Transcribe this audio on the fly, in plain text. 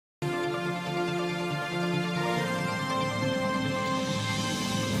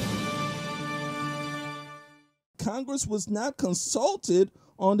Congress was not consulted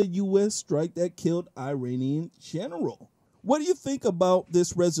on the U.S. strike that killed Iranian general. What do you think about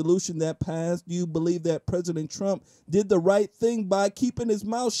this resolution that passed? Do you believe that President Trump did the right thing by keeping his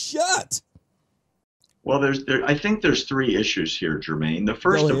mouth shut? Well, I think there's three issues here, Jermaine. The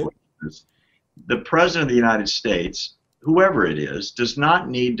first of which is the President of the United States, whoever it is, does not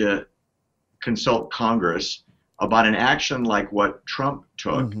need to consult Congress about an action like what Trump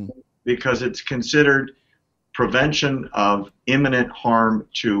took, because it's considered prevention of imminent harm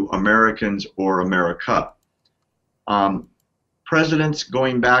to Americans or America. Presidents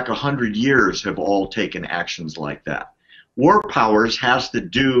going back 100 years have all taken actions like that. War powers has to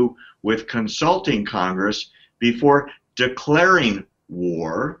do with consulting Congress before declaring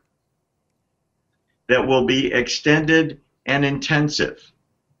war that will be extended and intensive.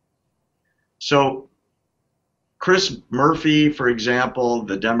 So Chris Murphy, for example,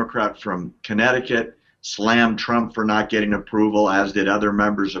 the Democrat from Connecticut, slammed Trump for not getting approval, as did other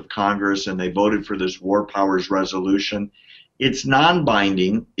members of Congress, and they voted for this war powers resolution. It's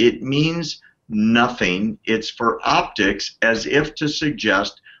non-binding. It means nothing. It's for optics, as if to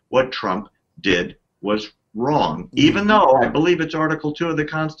suggest what Trump did was wrong, even though I believe it's Article 2 of the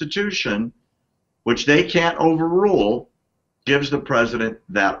Constitution, which they can't overrule, gives the president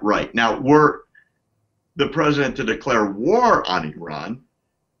that right. Now, were the president to declare war on Iran,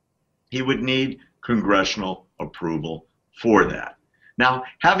 he would need congressional approval for that. Now,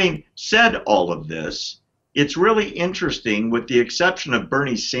 having said all of this, it's really interesting, with the exception of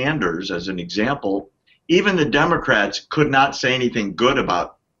Bernie Sanders as an example, even the Democrats could not say anything good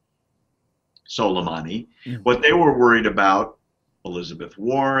about Soleimani. What they were worried about, Elizabeth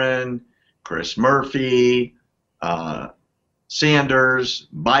Warren, Chris Murphy, Sanders,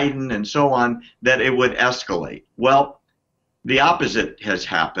 Biden, and so on, that it would escalate. Well, the opposite has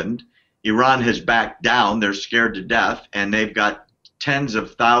happened. Iran has backed down. They're scared to death, and they've got tens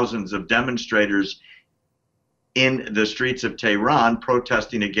of thousands of demonstrators in the streets of Tehran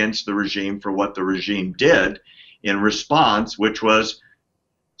protesting against the regime for what the regime did in response, which was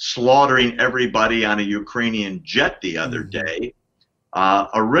slaughtering everybody on a Ukrainian jet the other day.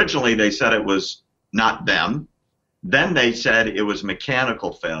 Originally, they said it was not them. Then they said it was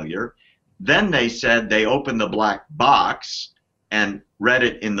mechanical failure. Then they said they opened the black box and read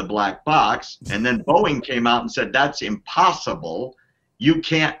it in the black box. And then Boeing came out and said, that's impossible. You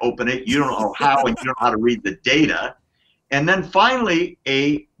can't open it. You don't know how, and you don't know how to read the data. And then finally,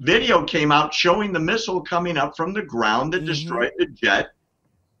 a video came out showing the missile coming up from the ground that destroyed the jet.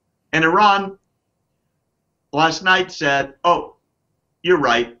 And Iran last night said, oh, you're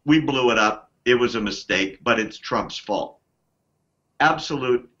right. We blew it up. It was a mistake, but it's Trump's fault.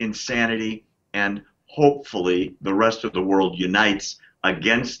 Absolute insanity, and hopefully the rest of the world unites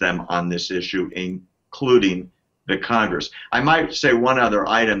against them on this issue, including the Congress. I might say one other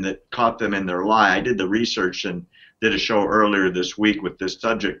item that caught them in their lie. I did the research and did a show earlier this week with this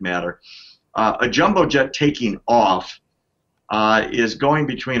subject matter. A jumbo jet taking off is going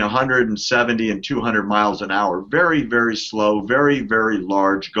between 170 and 200 miles an hour. Very, very slow, very, very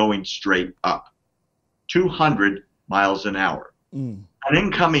large, going straight up. 200 miles an hour. An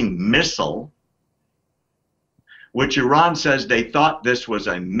incoming missile, which Iran says they thought this was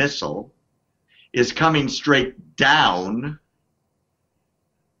a missile, is coming straight down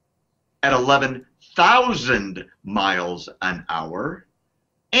at 11,000 miles an hour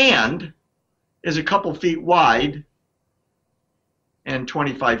and is a couple feet wide and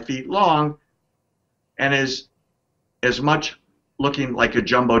 25 feet long, and is as much looking like a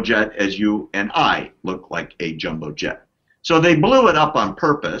jumbo jet as you and I look like a jumbo jet. So they blew it up on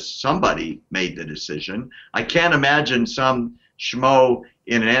purpose. Somebody made the decision. I can't imagine some schmo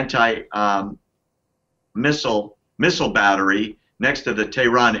in an anti-missile battery next to the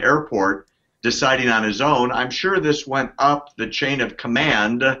Tehran airport deciding on his own. I'm sure this went up the chain of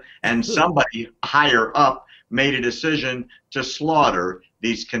command, and somebody higher up made a decision to slaughter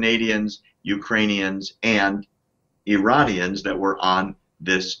these Canadians, Ukrainians, and Iranians that were on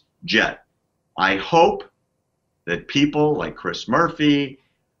this jet. I hope that people like Chris Murphy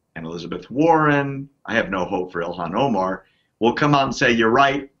and Elizabeth Warren, I have no hope for Ilhan Omar, will come out and say, you're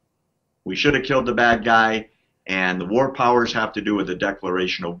right, we should have killed the bad guy, and the war powers have to do with the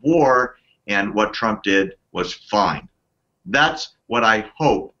declaration of war, and what Trump did was fine. That's what I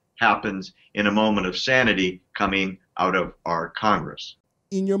hope happens in a moment of sanity coming out of our Congress.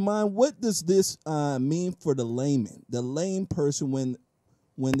 In your mind, what does this mean for the layman, the lame person, when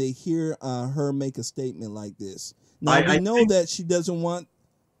they hear her make a statement like this? Now, we know that she doesn't want,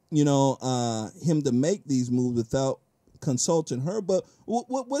 him to make these moves without consulting her. But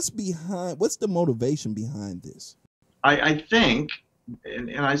what's the motivation behind this? I think,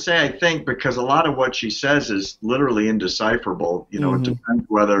 and I say I think because a lot of what she says is literally indecipherable. You know, It depends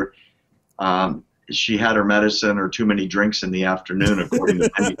whether she had her medicine or too many drinks in the afternoon, according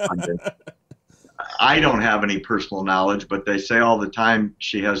to many pundits. I don't have any personal knowledge, but they say all the time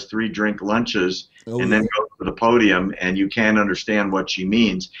she has 3 drink lunches and then goes to the podium, and you can't understand what she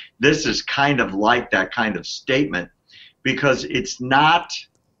means. This is kind of like that kind of statement, because it's not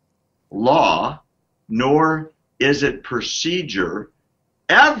law, nor is it procedure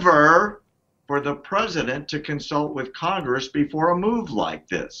ever for the president to consult with Congress before a move like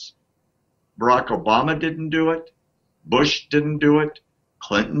this. Barack Obama didn't do it. Bush didn't do it.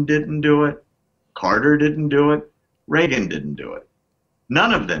 Clinton didn't do it. Carter didn't do it. Reagan didn't do it.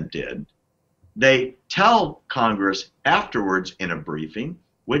 None of them did. They tell Congress afterwards in a briefing,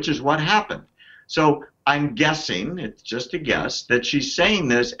 which is what happened. So I'm guessing, it's just a guess, that she's saying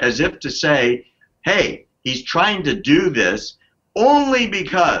this as if to say, hey, he's trying to do this only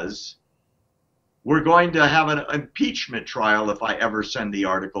because we're going to have an impeachment trial if I ever send the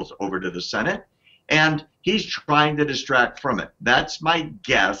articles over to the Senate, and he's trying to distract from it. That's my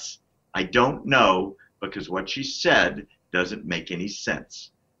guess. I don't know, because what she said doesn't make any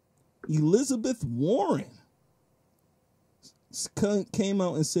sense. Elizabeth Warren came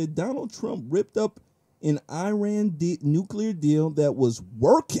out and said Donald Trump ripped up an Iran nuclear deal that was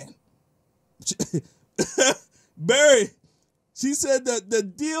working. Barry, she said that the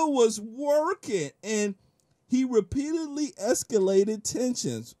deal was working, and he repeatedly escalated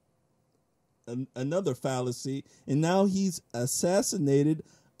tensions. Another fallacy. And now he's assassinated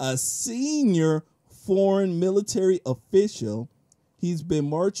a senior foreign military official. He's been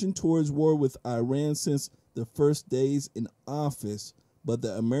marching towards war with Iran since the first days in office, but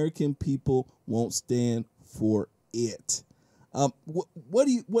the American people won't stand for it. What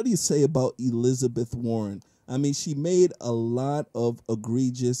do you say about Elizabeth Warren? I mean, she made a lot of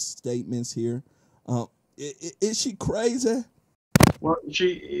egregious statements here. Is she crazy? Well,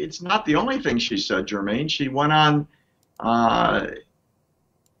 it's not the only thing she said, Jermaine. She went on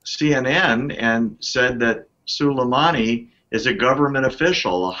CNN and said that Soleimani is a government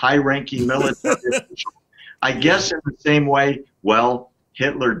official, a high-ranking military official. I guess in the same way, well,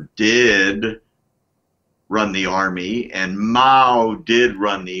 Hitler did run the army, and Mao did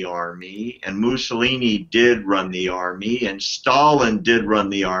run the army, and Mussolini did run the army, and Stalin did run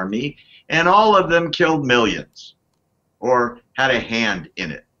the army, and all of them killed millions or had a hand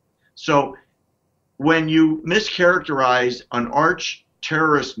in it. So when you mischaracterize an arch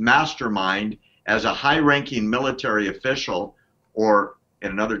terrorist mastermind as a high-ranking military official, or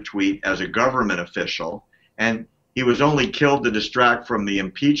in another tweet, as a government official, and he was only killed to distract from the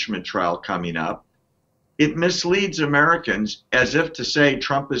impeachment trial coming up, it misleads Americans as if to say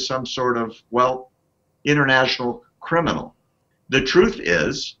Trump is some sort of, well, international criminal. The truth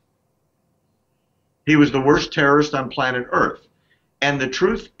is, he was the worst terrorist on planet Earth. And the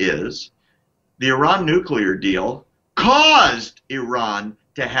truth is, the Iran nuclear deal caused Iran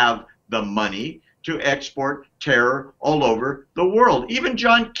to have the money to export terror all over the world. Even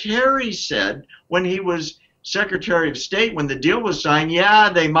John Kerry said when he was Secretary of State, when the deal was signed, yeah,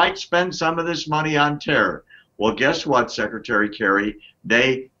 they might spend some of this money on terror. Well, guess what, Secretary Kerry?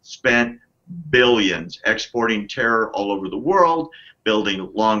 They spent billions exporting terror all over the world, building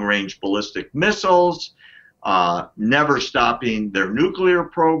long-range ballistic missiles, never stopping their nuclear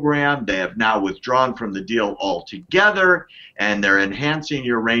program. They have now withdrawn from the deal altogether, and they're enhancing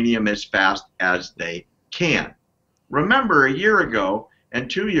uranium as fast as they can. Remember, a year ago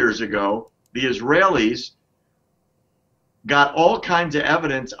and 2 years ago, the Israelis got all kinds of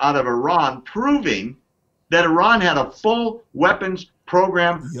evidence out of Iran proving that Iran had a full weapons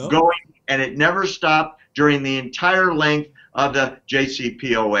program going, and it never stopped during the entire length of the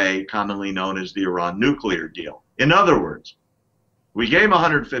JCPOA, commonly known as the Iran nuclear deal. In other words, we gave them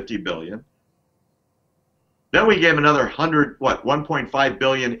 $150 billion. Then we gave another $1.5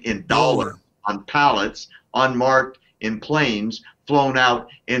 billion in dollars on pallets, unmarked in planes, flown out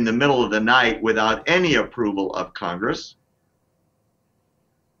in the middle of the night without any approval of Congress.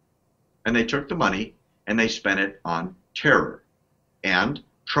 And they took the money and they spent it on terror. And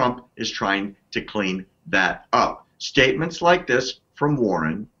Trump is trying to clean that up. Statements like this from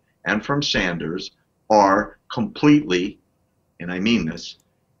Warren and from Sanders are completely, and I mean this,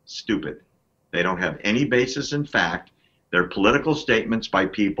 stupid. They don't have any basis in fact. They're political statements by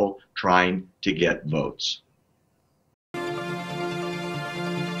people trying to get votes.